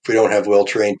if we don't have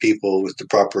well-trained people with the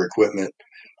proper equipment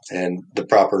and the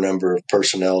proper number of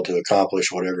personnel to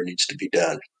accomplish whatever needs to be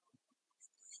done.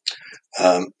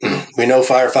 We know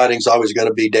firefighting is always going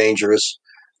to be dangerous.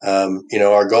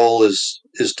 Our goal is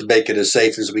to make it as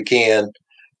safe as we can.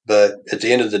 But at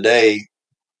the end of the day,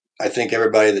 I think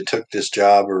everybody that took this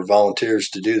job or volunteers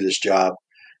to do this job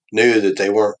knew that they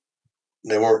weren't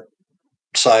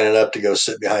signing up to go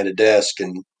sit behind a desk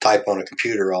and type on a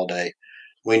computer all day.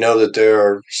 We know that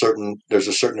there's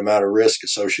a certain amount of risk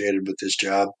associated with this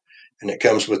job, and it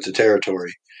comes with the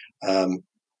territory. Now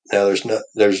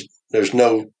there's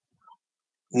no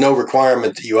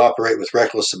requirement that you operate with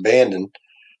reckless abandon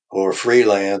or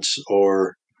freelance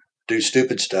or do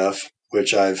stupid stuff,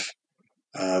 which I've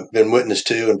been witness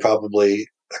to and probably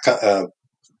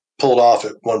pulled off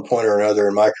at one point or another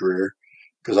in my career,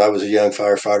 because I was a young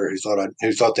firefighter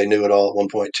who thought they knew it all at one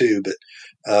point too. But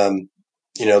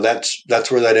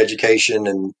that's where that education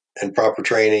and proper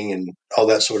training and all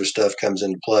that sort of stuff comes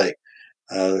into play.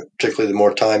 Particularly the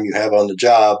more time you have on the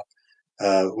job,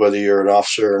 whether you're an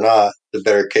officer or not,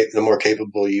 the more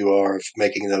capable you are of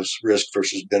making those risk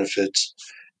versus benefits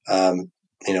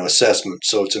assessments.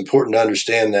 So it's important to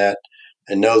understand that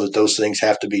and know that those things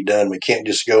have to be done. We can't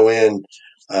just go in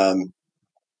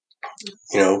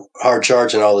hard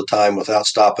charging all the time without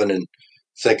stopping and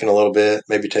thinking a little bit,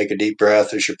 maybe take a deep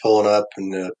breath as you're pulling up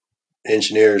and the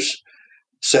engineer's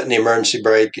setting the emergency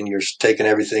brake and you're taking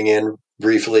everything in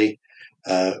briefly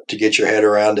to get your head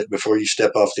around it before you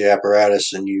step off the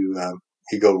apparatus and you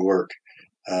go to work.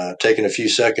 Taking a few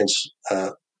seconds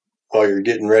while you're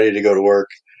getting ready to go to work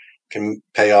can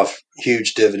pay off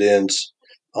huge dividends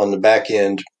on the back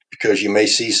end, because you may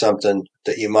see something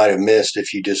that you might have missed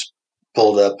if you just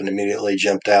pulled up and immediately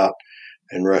jumped out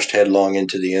and rushed headlong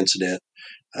into the incident.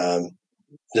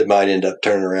 That might end up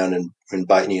turning around and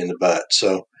biting you in the butt.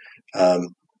 So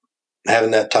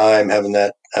having that time, having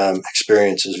that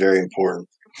experience is very important.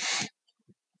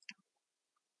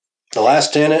 The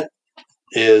last tenet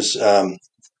is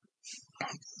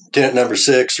tenet number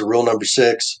 6, or rule number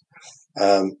 6.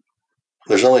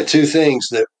 There's only 2 things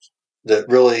that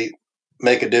really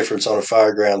make a difference on a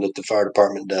fire ground that the fire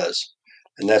department does,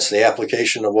 and that's the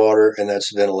application of water and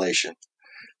that's ventilation.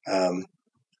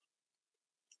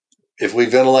 If we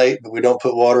ventilate but we don't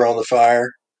put water on the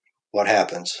fire, what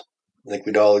happens? I think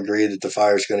we'd all agree that the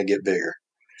fire is going to get bigger.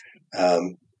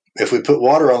 If we put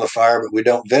water on the fire but we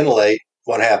don't ventilate,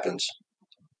 what happens?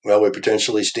 Well, we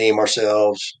potentially steam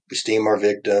ourselves, we steam our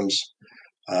victims.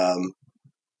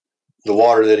 The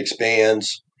water that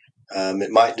expands,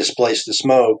 it might displace the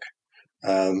smoke,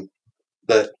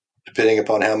 but depending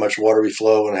upon how much water we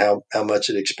flow and how much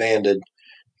it expanded,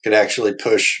 it could actually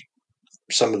push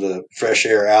some of the fresh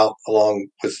air out along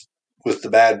with the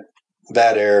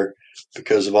bad air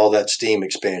because of all that steam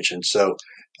expansion. So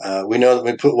we know that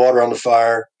when we put water on the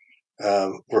fire,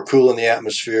 we're cooling the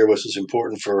atmosphere, which is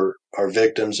important for our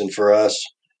victims and for us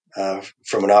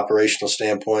from an operational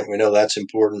standpoint. We know that's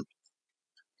important.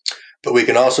 But we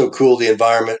can also cool the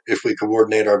environment if we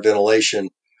coordinate our ventilation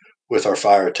with our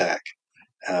fire attack.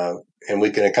 And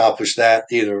we can accomplish that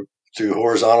either through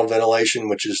horizontal ventilation,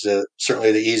 which is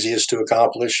certainly the easiest to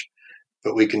accomplish,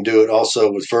 but we can do it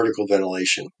also with vertical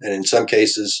ventilation. And in some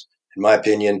cases, in my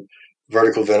opinion,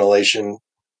 vertical ventilation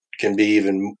can be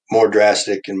even more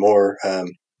drastic and more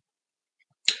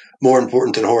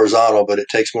important than horizontal, but it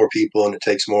takes more people and it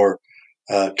takes more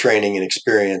training and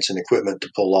experience and equipment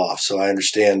to pull off. So I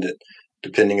understand that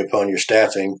depending upon your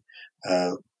staffing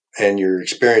and your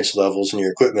experience levels and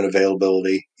your equipment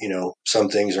availability, some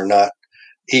things are not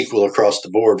equal across the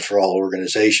board for all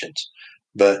organizations.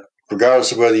 But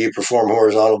regardless of whether you perform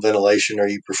horizontal ventilation or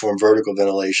you perform vertical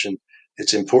ventilation,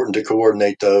 it's important to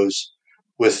coordinate those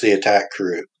with the attack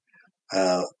crew.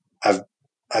 I've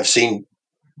seen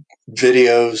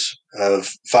videos of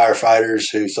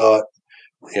firefighters who thought,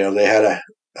 they had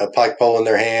a pike pole in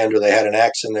their hand or they had an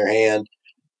axe in their hand.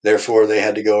 Therefore, they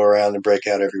had to go around and break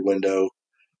out every window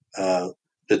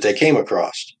that they came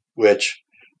across, which,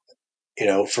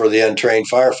 for the untrained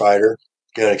firefighter,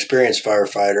 an experienced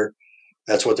firefighter,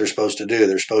 that's what they're supposed to do.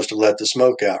 They're supposed to let the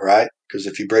smoke out, right? Because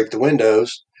if you break the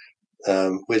windows,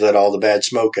 we let all the bad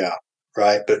smoke out,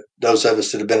 right? But those of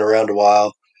us that have been around a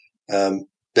while, been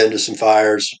to some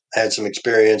fires, had some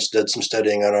experience, did some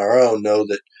studying on our own, know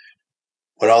that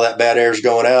when all that bad air is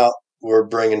going out, we're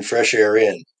bringing fresh air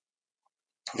in.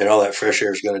 and all that fresh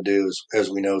air is going to do is, as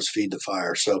we know, is feed the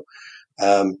fire. So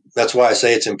that's why I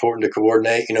say it's important to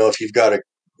coordinate. You know, if you've got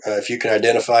if you can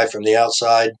identify from the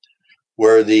outside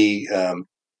where the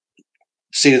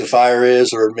seat of the fire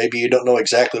is, or maybe you don't know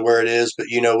exactly where it is, but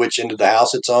you know which end of the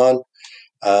house it's on,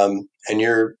 and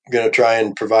you're going to try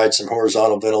and provide some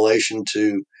horizontal ventilation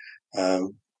to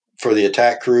for the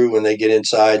attack crew when they get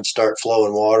inside and start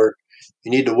flowing water.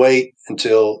 You need to wait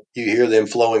until you hear them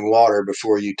flowing water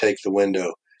before you take the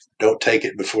window. Don't take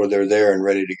it before they're there and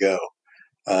ready to go.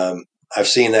 I've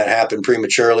seen that happen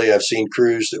prematurely. I've seen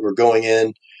crews that were going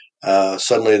in.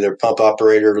 Suddenly their pump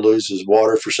operator loses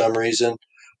water for some reason,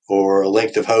 or a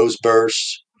length of hose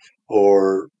bursts,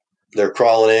 or they're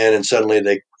crawling in and suddenly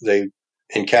they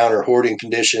encounter hoarding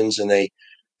conditions, and they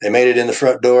made it in the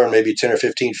front door and maybe 10 or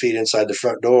 15 feet inside the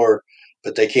front door,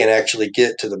 but they can't actually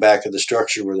get to the back of the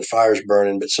structure where the fire's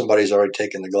burning, but somebody's already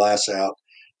taken the glass out.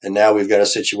 And now we've got a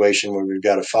situation where we've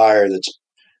got a fire that's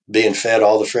being fed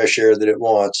all the fresh air that it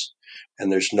wants,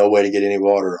 and there's no way to get any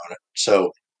water on it.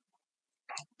 So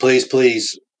please,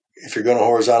 if you're going to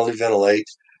horizontally ventilate,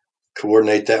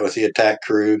 coordinate that with the attack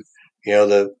crew. You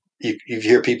know, you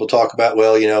hear people talk about,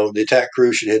 well, you know, the attack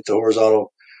crew should hit the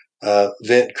horizontal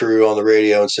vent crew on the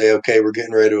radio and say, okay, we're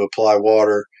getting ready to apply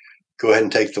water. Go ahead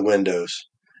and take the windows.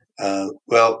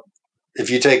 Well, if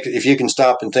you can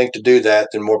stop and think to do that,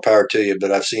 then more power to you.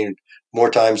 But I've seen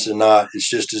more times than not, it's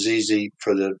just as easy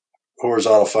for the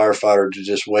horizontal firefighter to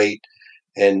just wait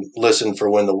and listen for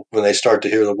when they start to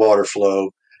hear the water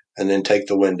flow, and then take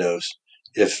the windows.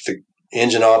 If the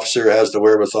engine officer has the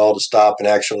wherewithal to stop and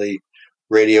actually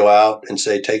radio out and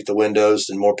say take the windows,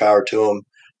 then more power to them.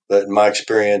 But in my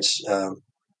experience,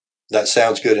 that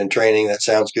sounds good in training. That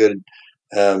sounds good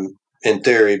in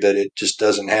theory, but it just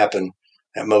doesn't happen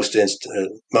at most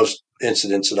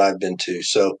incidents that I've been to.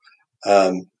 So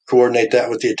coordinate that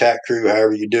with the attack crew,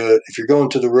 however you do it. If you're going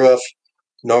to the roof,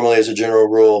 normally as a general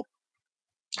rule,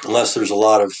 unless there's a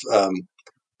lot of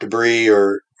debris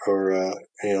or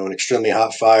an extremely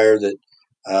hot fire that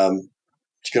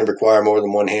it's going to require more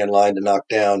than one hand line to knock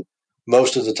down,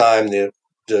 most of the time the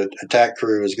attack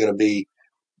crew is going to be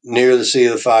near the seat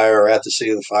of the fire or at the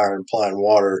seat of the fire and applying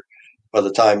water by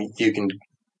the time you can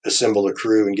assemble the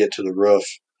crew and get to the roof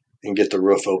and get the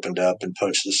roof opened up and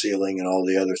punch the ceiling and all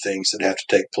the other things that have to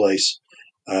take place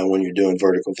when you're doing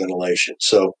vertical ventilation.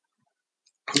 So,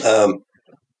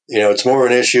 it's more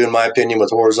of an issue, in my opinion, with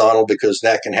horizontal, because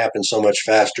that can happen so much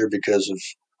faster because of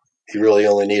you really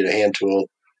only need a hand tool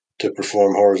to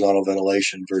perform horizontal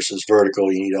ventilation versus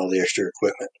vertical. You need all the extra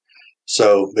equipment.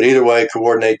 So, but either way,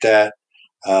 coordinate that.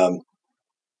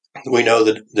 We know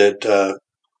that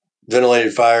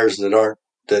ventilated fires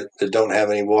that don't have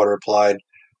any water applied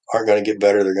aren't going to get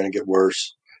better; they're going to get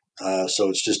worse. So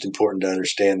it's just important to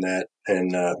understand that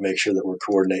and make sure that we're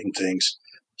coordinating things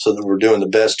so that we're doing the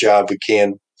best job we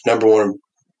can. Number one,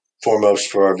 foremost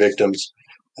for our victims,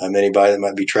 anybody that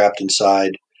might be trapped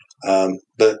inside,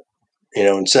 but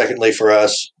and secondly for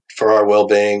us, for our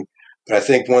well-being. But I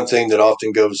think one thing that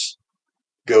often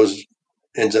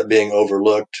ends up being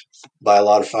overlooked by a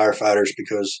lot of firefighters,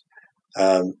 because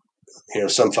some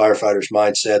firefighters'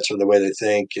 mindsets or the way they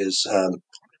think is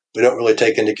we don't really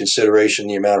take into consideration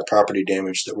the amount of property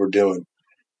damage that we're doing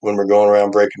when we're going around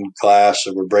breaking glass,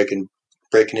 or we're breaking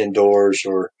in doors,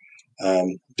 or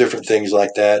different things like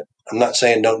that. I'm not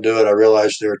saying don't do it. I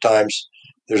realize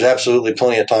there's absolutely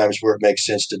plenty of times where it makes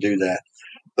sense to do that.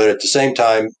 But at the same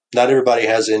time, not everybody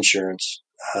has insurance.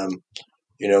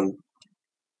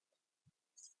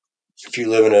 If you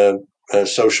live in a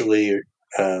socially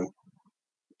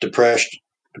depressed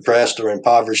or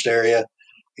impoverished area,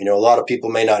 a lot of people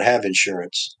may not have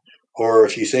insurance. Or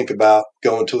if you think about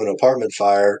going to an apartment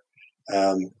fire,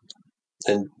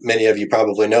 and many of you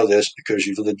probably know this because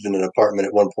you've lived in an apartment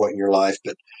at one point in your life,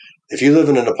 but if you live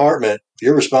in an apartment,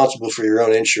 you're responsible for your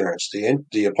own insurance.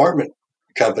 The apartment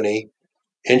company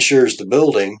insures the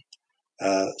building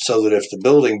so that if the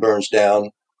building burns down,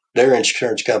 their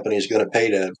insurance company is going to pay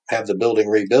to have the building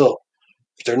rebuilt.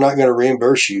 But they're not going to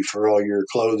reimburse you for all your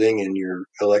clothing and your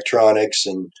electronics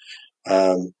and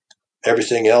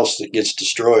everything else that gets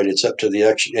destroyed. It's up to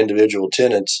the individual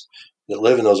tenants that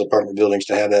live in those apartment buildings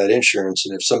to have that insurance.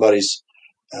 And if somebody's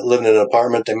living in an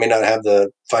apartment, they may not have the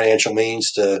financial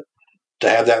means to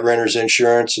have that renter's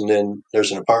insurance, and then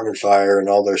there's an apartment fire and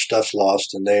all their stuff's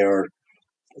lost, and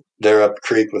they're up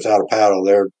creek without a paddle.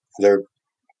 They're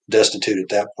destitute at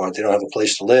that point. They don't have a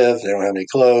place to live. They don't have any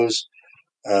clothes.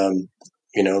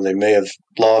 They may have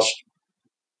lost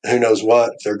who knows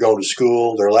what. They're going to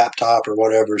school, their laptop or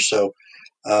whatever. So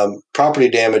property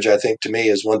damage, I think, to me,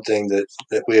 is one thing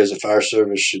that we as a fire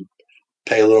service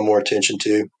pay a little more attention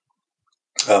to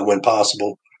when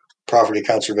possible, property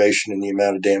conservation and the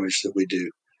amount of damage that we do.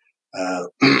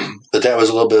 But that was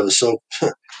a little bit of a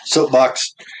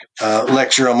soapbox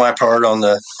lecture on my part on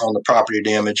the property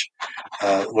damage.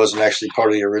 It wasn't actually part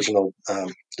of the original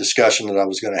discussion that I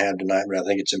was going to have tonight, but I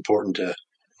think it's important to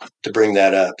bring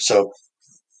that up. So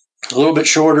a little bit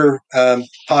shorter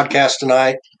podcast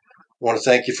tonight. I want to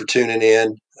thank you for tuning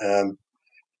in.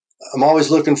 I'm always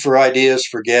looking for ideas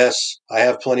for guests. I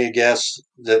have plenty of guests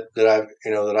that I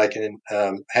can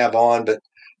have on, but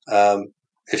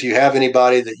if you have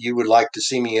anybody that you would like to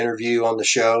see me interview on the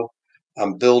show,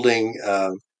 I'm building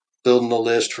the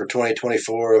list for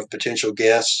 2024 of potential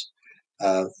guests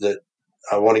that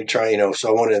I want to try. So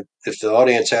I want to, if the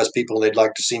audience has people they'd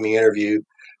like to see me interview,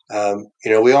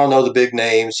 we all know the big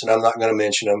names, and I'm not going to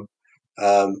mention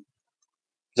them.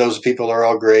 Those people are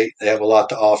all great. They have a lot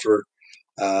to offer.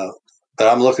 But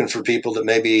I'm looking for people that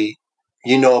maybe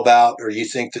you know about, or you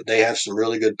think that they have some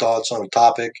really good thoughts on a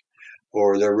topic,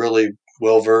 or they're really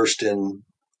well versed in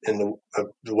the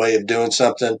way of doing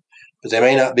something, but they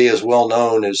may not be as well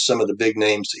known as some of the big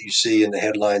names that you see in the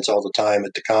headlines all the time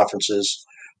at the conferences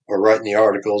or writing the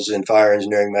articles in Fire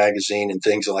Engineering Magazine and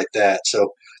things like that.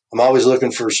 So I'm always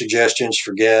looking for suggestions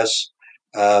for guests.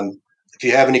 If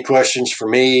you have any questions for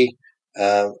me,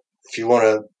 if you want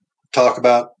to talk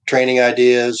about training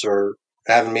ideas or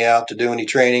having me out to do any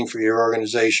training for your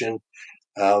organization,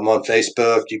 I'm on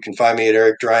Facebook. You can find me at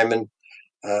Eric Dreiman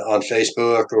on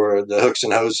Facebook, or the Hooks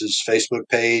and Hoses Facebook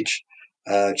page.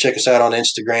 Check us out on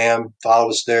Instagram. Follow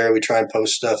us there. We try and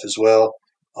post stuff as well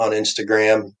on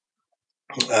Instagram.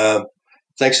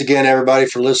 Thanks again, everybody,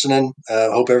 for listening.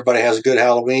 Hope everybody has a good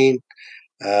Halloween.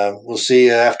 We'll see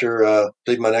you after, I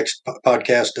believe my next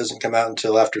podcast doesn't come out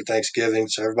until after Thanksgiving.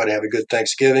 So everybody have a good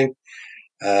Thanksgiving.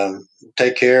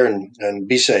 Take care and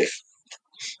be safe.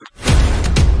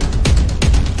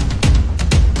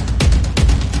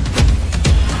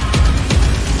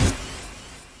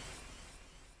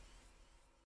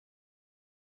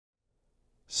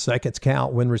 Seconds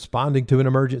count when responding to an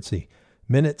emergency.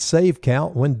 Minutes save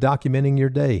count when documenting your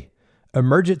day.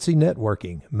 Emergency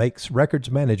networking makes records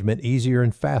management easier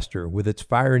and faster with its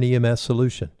Fire and EMS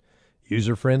solution.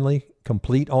 User-friendly,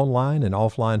 complete online and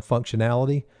offline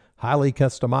functionality, highly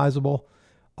customizable,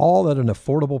 all at an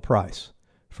affordable price.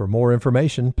 For more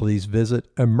information, please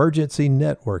visit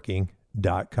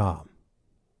emergencynetworking.com.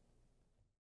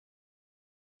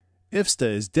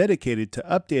 IFSTA is dedicated to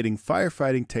updating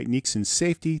firefighting techniques and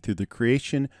safety through the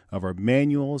creation of our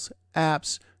manuals,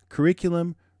 apps,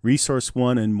 curriculum, Resource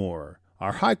One, and more.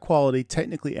 Our high-quality,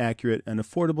 technically accurate, and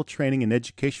affordable training and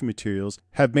education materials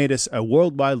have made us a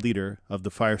worldwide leader of the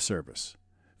fire service.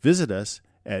 Visit us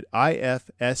at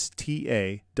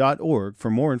IFSTA.org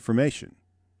for more information.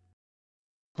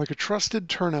 Like a trusted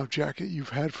turnout jacket you've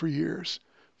had for years,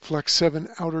 Flex 7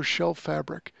 outer shell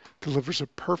fabric delivers a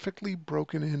perfectly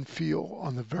broken-in feel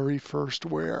on the very first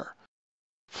wear.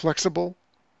 Flexible,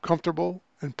 comfortable,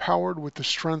 and powered with the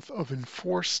strength of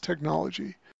enforced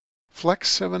technology, Flex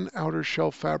 7 outer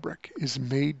shell fabric is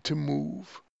made to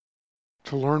move.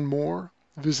 To learn more,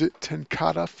 visit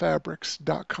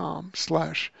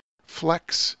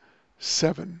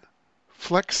tencatafabrics.com/flex7.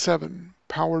 Flex 7,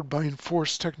 powered by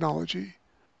enforced technology.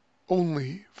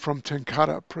 Only from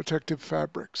TenCate Protective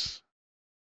Fabrics.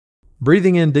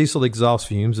 Breathing in diesel exhaust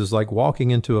fumes is like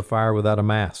walking into a fire without a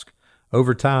mask.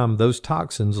 Over time, those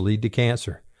toxins lead to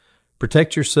cancer.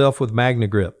 Protect yourself with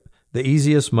MagneGrip, the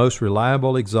easiest, most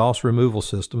reliable exhaust removal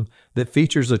system that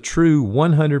features a true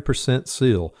 100%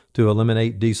 seal to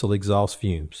eliminate diesel exhaust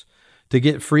fumes. To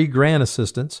get free grant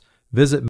assistance, visit